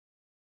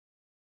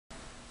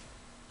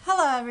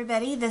Hello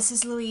everybody, this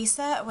is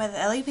Louisa with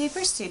Ellie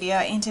Paper Studio,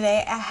 and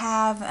today I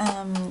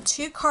have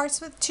two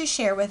cards to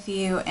share with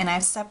you, and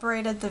I've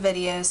separated the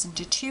videos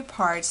into two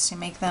parts to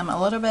make them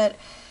a little bit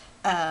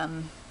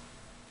faster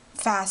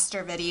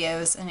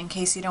videos, and in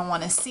case you don't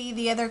want to see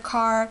the other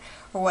card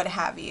or what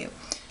have you.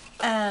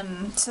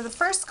 So the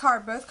first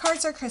card, both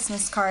cards are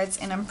Christmas cards,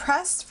 and I'm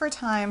pressed for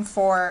time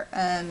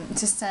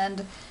to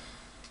send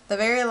the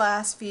very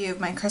last few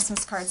of my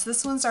Christmas cards.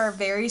 This ones are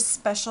very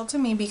special to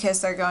me because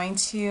they're going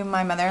to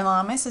my mother-in-law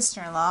and my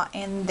sister-in-law,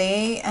 and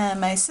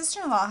my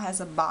sister-in-law has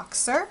a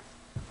boxer.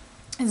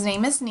 His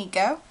name is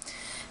Nico.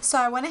 So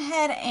I went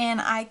ahead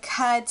and I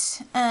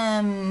cut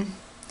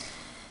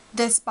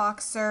this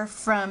boxer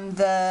from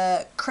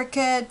the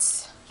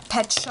Cricut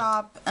pet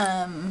shop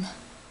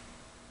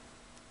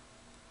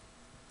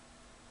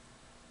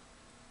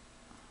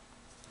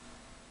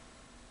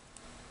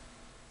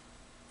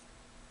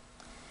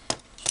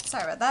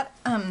sorry about that.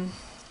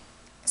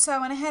 So I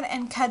went ahead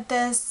and cut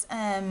this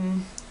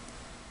from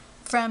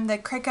the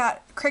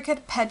Cricut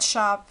Pet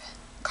Shop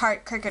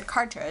Cricut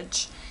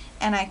cartridge,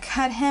 and I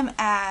cut him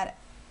at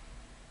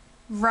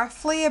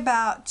roughly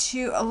about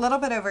a little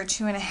bit over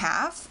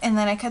 2.5, and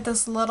then I cut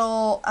this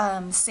little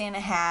Santa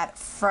hat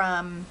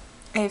from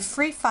a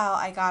free file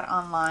I got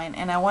online,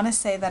 and I want to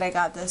say that I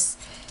got this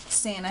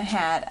Santa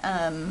hat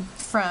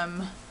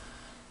from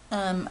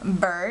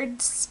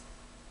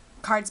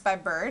Cards by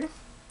Bird.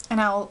 And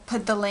I'll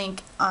put the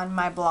link on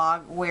my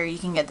blog where you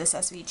can get this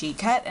SVG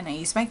cut, and I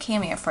use my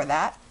Cameo for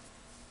that.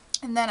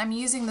 And then I'm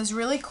using this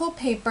really cool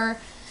paper.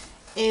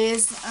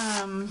 It's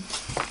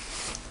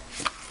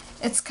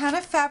kind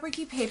of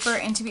fabric-y paper,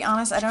 and to be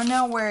honest, I don't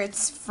know where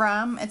it's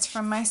from. It's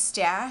from my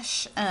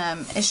stash.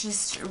 It's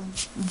just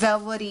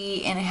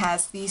velvety, and it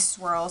has these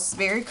swirls,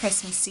 very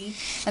Christmassy.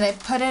 And I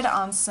put it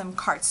on some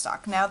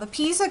cardstock. Now the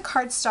piece of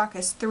cardstock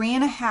is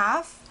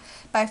 3.5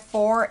 by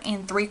 4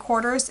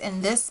 3/4,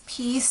 and this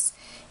piece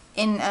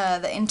in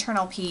the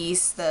internal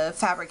piece, the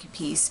fabric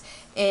piece,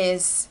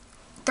 is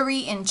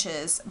 3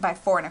 inches by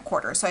 4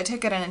 1/4. So I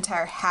took it an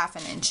entire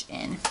 1/2 inch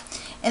in.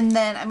 And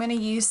then I'm going to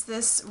use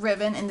this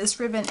ribbon, and this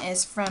ribbon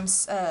is from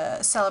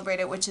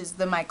Celebrate It, which is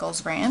the Michaels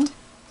brand.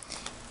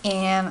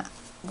 And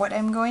what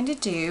I'm going to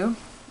do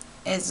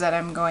is that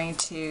I'm going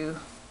to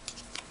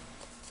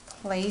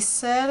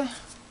place it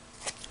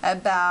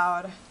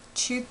about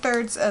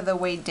 2/3 of the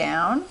way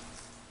down.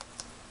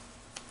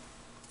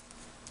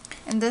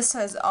 And this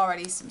has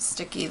already some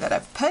sticky that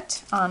I've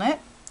put on it.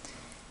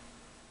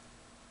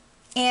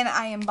 And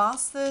I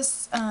embossed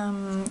this I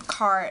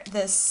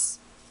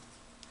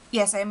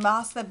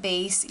embossed the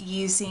base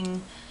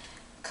using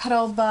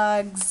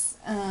Cuttlebug's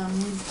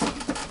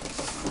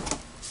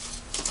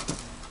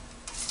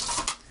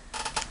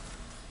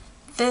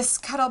this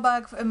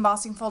Cuttlebug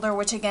embossing folder,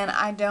 which again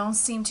I don't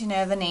seem to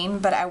know the name,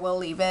 but I will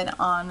leave it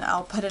on.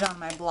 I'll put it on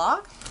my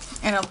blog.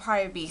 And it'll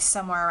probably be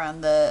somewhere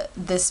around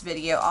this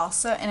video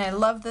also. And I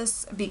love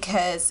this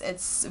because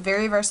it's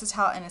very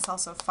versatile, and it's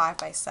also 5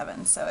 by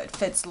 7, so it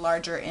fits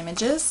larger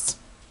images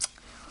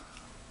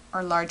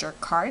or larger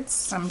cards.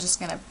 So I'm just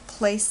going to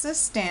place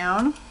this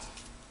down.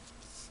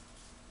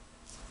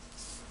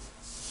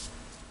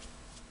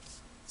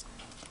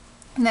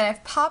 And then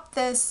I've popped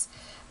this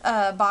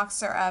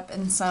boxer up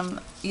in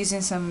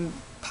using some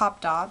pop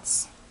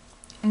dots.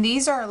 And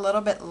these are a little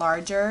bit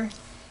larger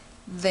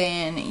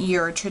than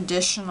your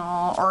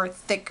traditional, or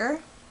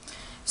thicker.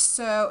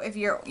 So if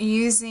you're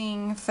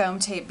using foam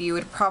tape, you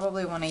would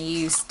probably want to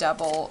use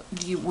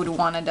you would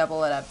want to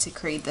double it up to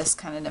create this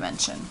kind of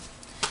dimension.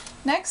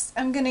 Next,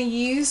 I'm going to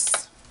use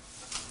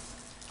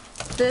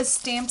this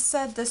stamp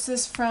set. This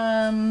is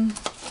from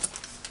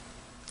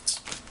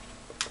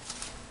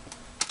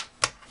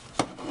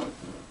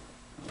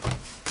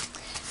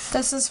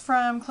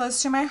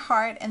Close to My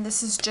Heart, and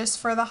this is just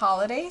for the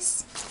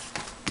holidays.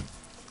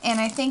 And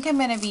I think I'm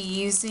going to be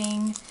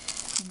using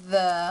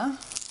the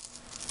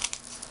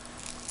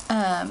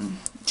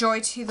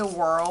Joy to the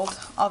World,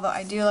 although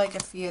I do like a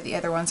few of the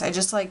other ones. I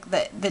just like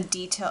the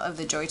detail of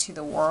the Joy to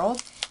the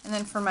World. And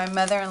then for my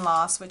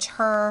mother-in-law's, which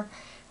her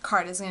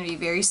card is going to be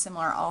very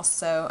similar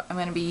also, I'm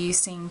going to be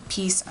using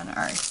Peace on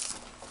Earth.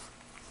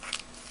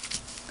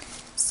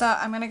 So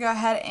I'm going to go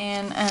ahead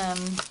and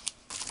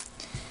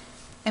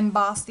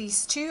emboss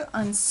these two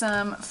on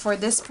for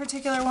this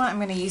particular one, I'm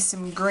going to use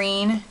some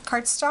green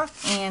cardstock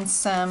and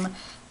some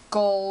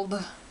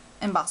gold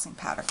embossing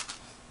powder.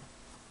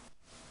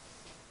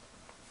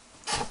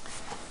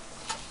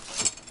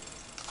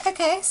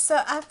 Okay,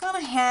 so I've gone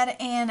ahead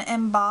and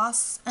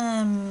embossed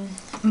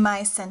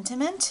my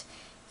sentiment,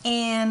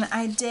 and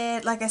I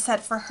did, like I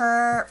said,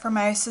 for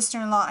my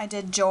sister-in-law, I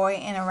did joy,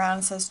 and around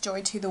it says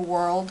Joy to the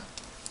World.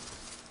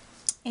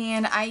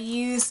 And I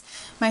use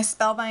my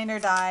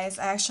Spellbinder dies.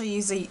 I actually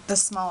use the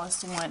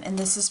smallest one, and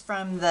this is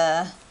from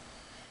the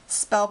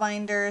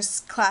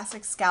Spellbinder's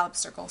Classic Scallop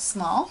Circle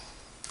Small.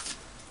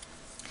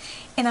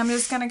 And I'm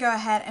just going to go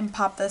ahead and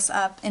pop this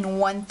up in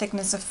 1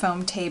 thickness of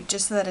foam tape,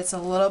 just so that it's a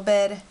little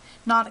bit,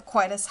 not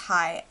quite as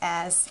high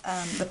as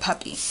the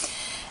puppy.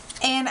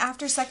 And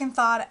after second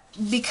thought,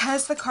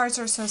 because the cards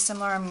are so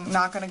similar, I'm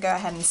not going to go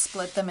ahead and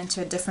split them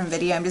into a different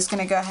video. I'm just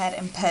going to go ahead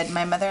and put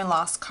my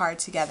mother-in-law's card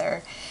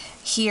together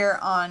here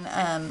on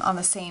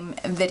the same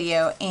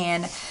video.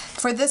 And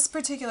for this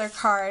particular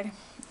card,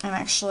 and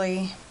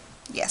actually,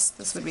 yes,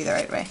 this would be the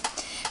right way.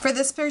 For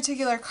this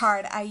particular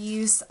card, I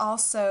use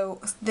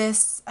also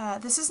this,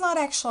 this is not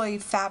actually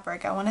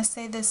fabric. I want to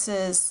say this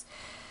is,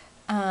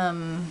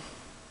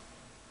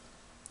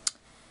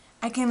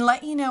 I can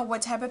let you know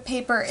what type of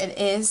paper it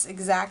is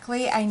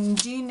exactly. I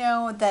do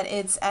know that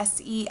it's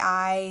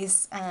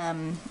SEI's,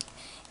 and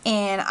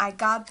I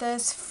got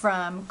this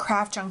from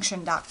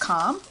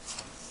craftjunction.com.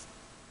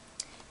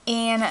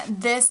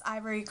 And this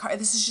ivory card,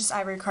 this is just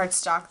ivory card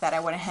stock that I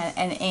went ahead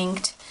and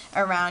inked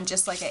around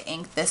just like I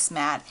inked this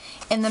mat.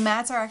 And the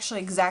mats are actually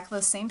exactly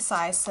the same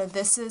size. So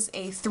this is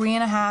a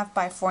 3.5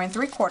 by 4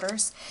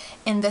 3/4,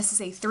 and this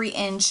is a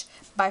 3"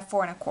 by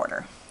 4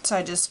 1/4. So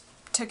I just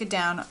took it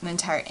down an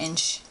entire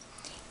inch.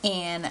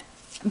 And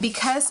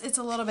because it's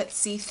a little bit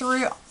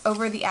see-through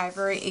over the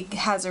ivory, it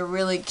has a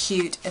really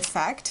cute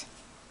effect.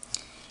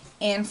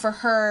 And for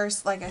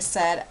hers, like I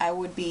said, I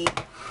will be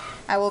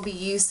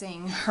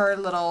using her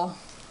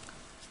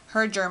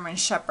German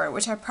Shepherd,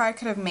 which I probably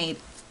could have made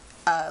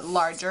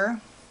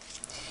larger.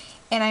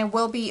 And I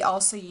will be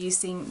also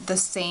using the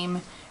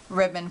same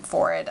ribbon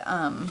for it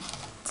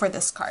for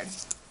this card.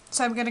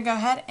 So I'm going to go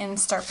ahead and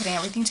start putting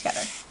everything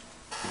together.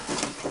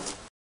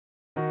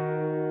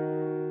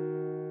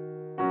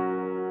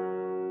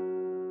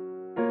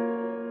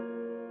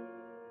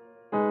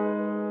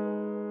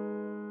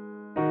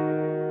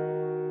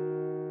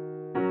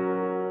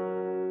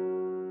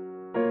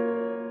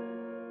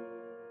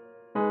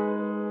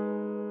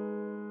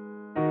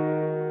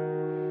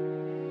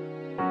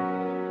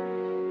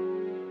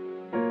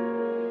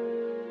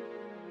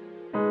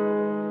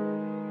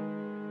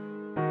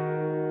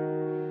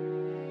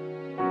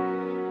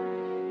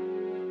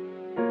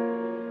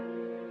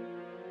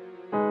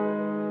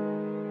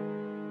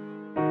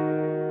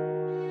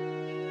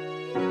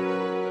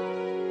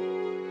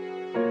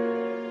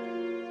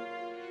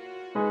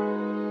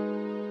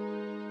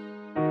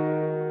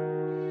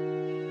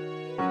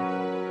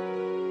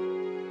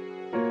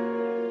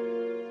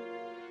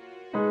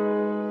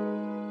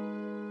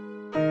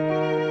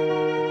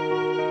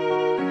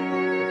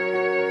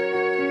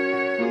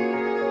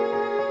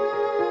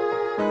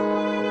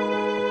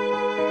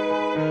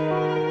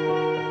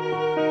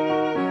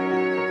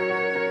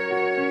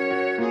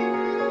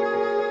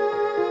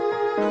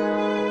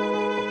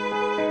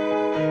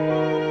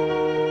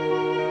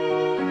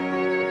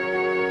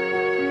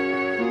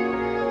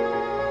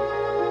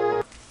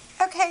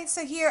 Okay,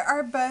 so here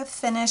are both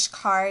finished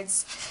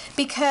cards.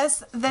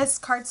 Because this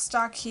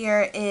cardstock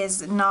here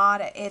is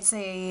not, it's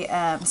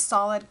a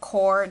solid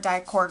core,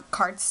 die-core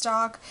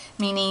cardstock,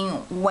 meaning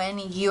when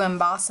you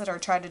emboss it or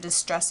try to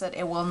distress it,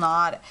 it will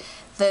not,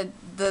 the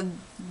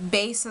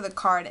base of the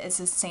card is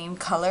the same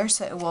color,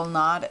 so it will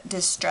not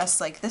distress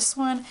like this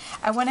one.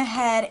 I went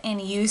ahead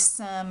and used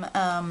some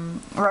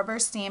rubber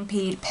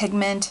stampede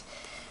pigment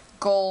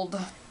gold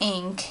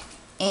ink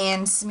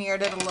and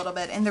smeared it a little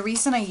bit. And the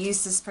reason I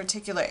use this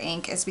particular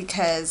ink is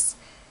because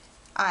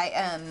I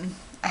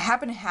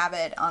happen to have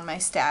it on my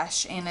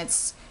stash, and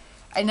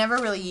I never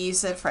really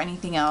use it for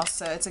anything else,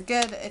 so it's a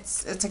good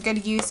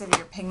use of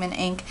your pigment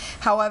ink.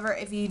 However,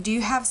 if you do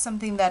have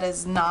something that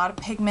is not a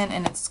pigment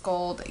and it's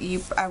gold,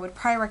 I would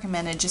probably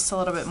recommend it just a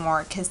little bit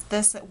more, because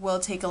this will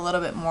take a little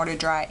bit more to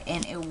dry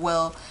and it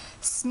will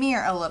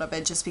smear a little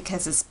bit just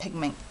because it's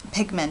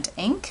pigment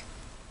ink.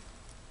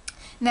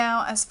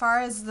 Now, as far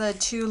as the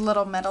two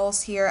little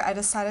metals here, I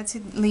decided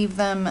to leave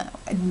them,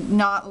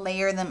 not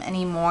layer them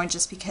anymore,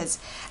 just because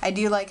I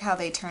do like how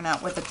they turn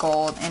out with the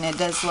gold, and it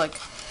does look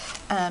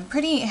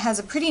it has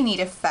a pretty neat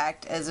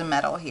effect as a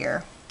metal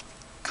here,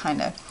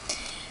 kind of.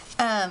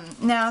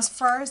 Now, as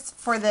far as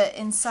for the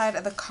inside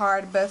of the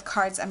card, both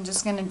cards, I'm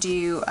just going to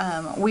do,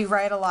 we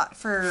write a lot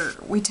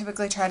we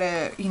typically try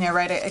to,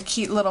 write a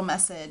cute little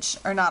message,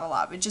 or not a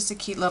lot, but just a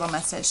cute little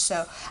message.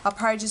 So I'll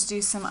probably just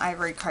do some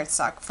ivory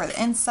cardstock for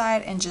the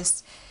inside and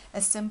just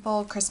a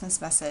simple Christmas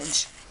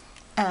message.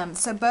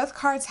 So both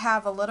cards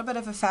have a little bit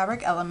of a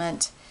fabric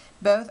element.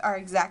 Both are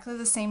exactly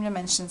the same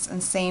dimensions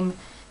and same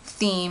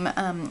theme.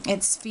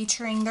 It's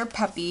featuring their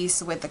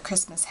puppies with the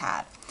Christmas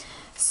hat.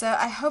 So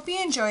I hope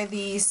you enjoy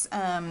these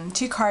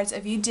two cards.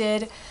 If you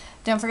did,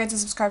 don't forget to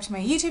subscribe to my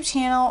YouTube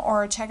channel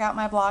or check out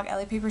my blog,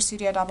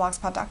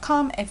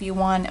 lapaperstudio.blogspot.com, if you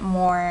want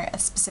more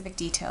specific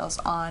details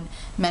on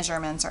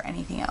measurements or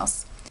anything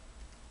else.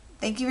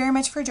 Thank you very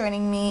much for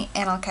joining me,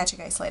 and I'll catch you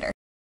guys later.